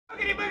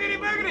boogity,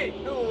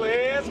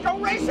 boogity! Let's go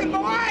racing,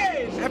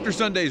 boys! After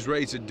Sunday's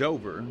race at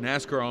Dover,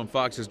 NASCAR on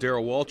Fox's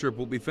Darrell Waltrip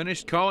will be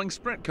finished calling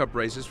Sprint Cup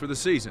races for the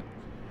season.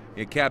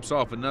 It caps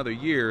off another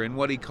year in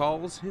what he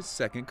calls his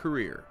second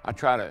career. I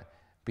try to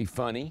be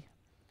funny,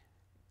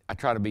 I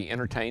try to be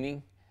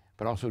entertaining,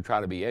 but also try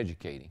to be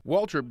educating.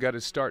 Waltrip got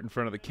his start in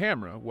front of the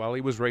camera while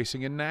he was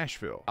racing in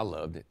Nashville. I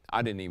loved it.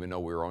 I didn't even know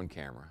we were on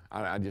camera.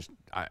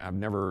 I've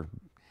never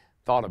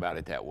thought about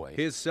it that way.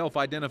 His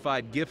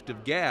self-identified gift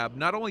of gab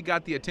not only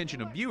got the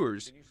attention of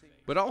viewers,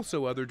 but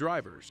also other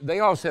drivers.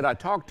 They all said I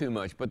talked too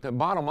much, but the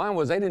bottom line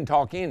was they didn't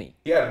talk any.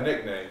 He had a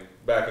nickname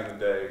back in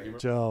the day.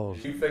 Jaws.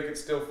 Do you think it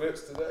still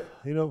fits today?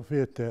 He don't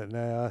fit that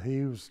now.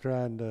 He was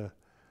trying to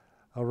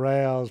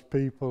arouse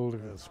people,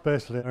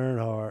 especially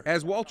Earnhardt.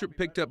 As Waltrip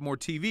picked up more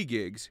TV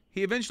gigs,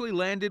 he eventually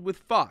landed with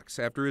Fox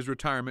after his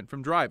retirement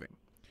from driving.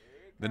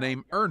 The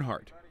name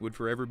Earnhardt would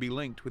forever be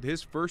linked with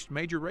his first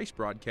major race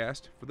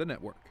broadcast for the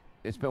network.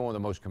 It's been one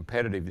of the most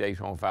competitive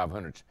Daytona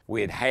 500s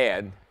we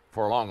had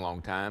for a long,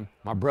 long time.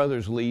 My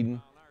brother's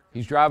leading.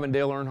 He's driving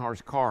Dale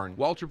Earnhardt's car.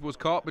 Waltrip was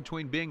caught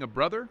between being a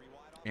brother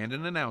and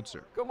an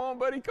announcer. Come on,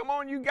 buddy, come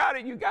on, you got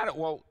it, you got it.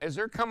 Well, as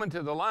they're coming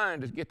to the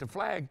line to get the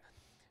flag,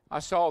 I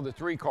saw the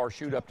 3 car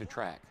shoot up the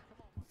track.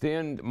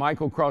 Then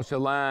Michael crossed the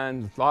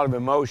line, a lot of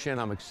emotion.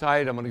 I'm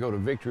excited, I'm gonna go to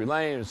victory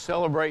lane and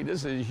celebrate.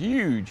 This is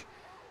huge.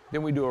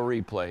 Then we do a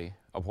replay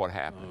of what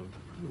happened.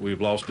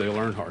 We've lost Dale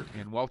Earnhardt.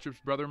 And Waltrip's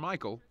brother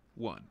Michael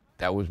won.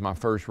 That was my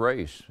first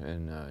race,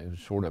 and it was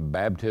sort of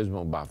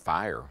baptismal by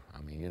fire.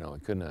 I mean, you know,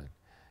 it couldn't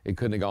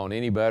have gone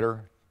any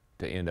better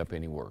to end up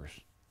any worse.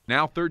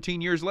 Now,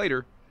 13 years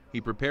later,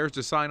 he prepares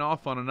to sign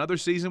off on another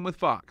season with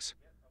Fox.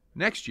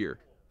 Next year,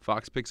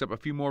 Fox picks up a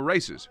few more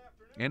races,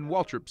 and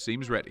Waltrip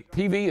seems ready.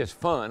 TV is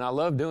fun. I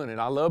love doing it.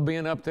 I love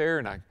being up there,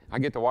 and I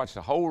get to watch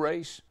the whole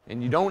race,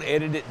 and you don't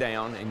edit it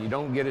down, and you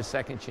don't get a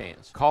second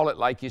chance. Call it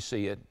like you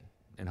see it,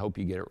 and hope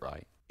you get it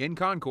right. In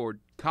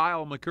Concord,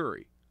 Kyle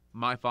McCurry,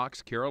 My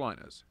Fox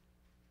Carolinas.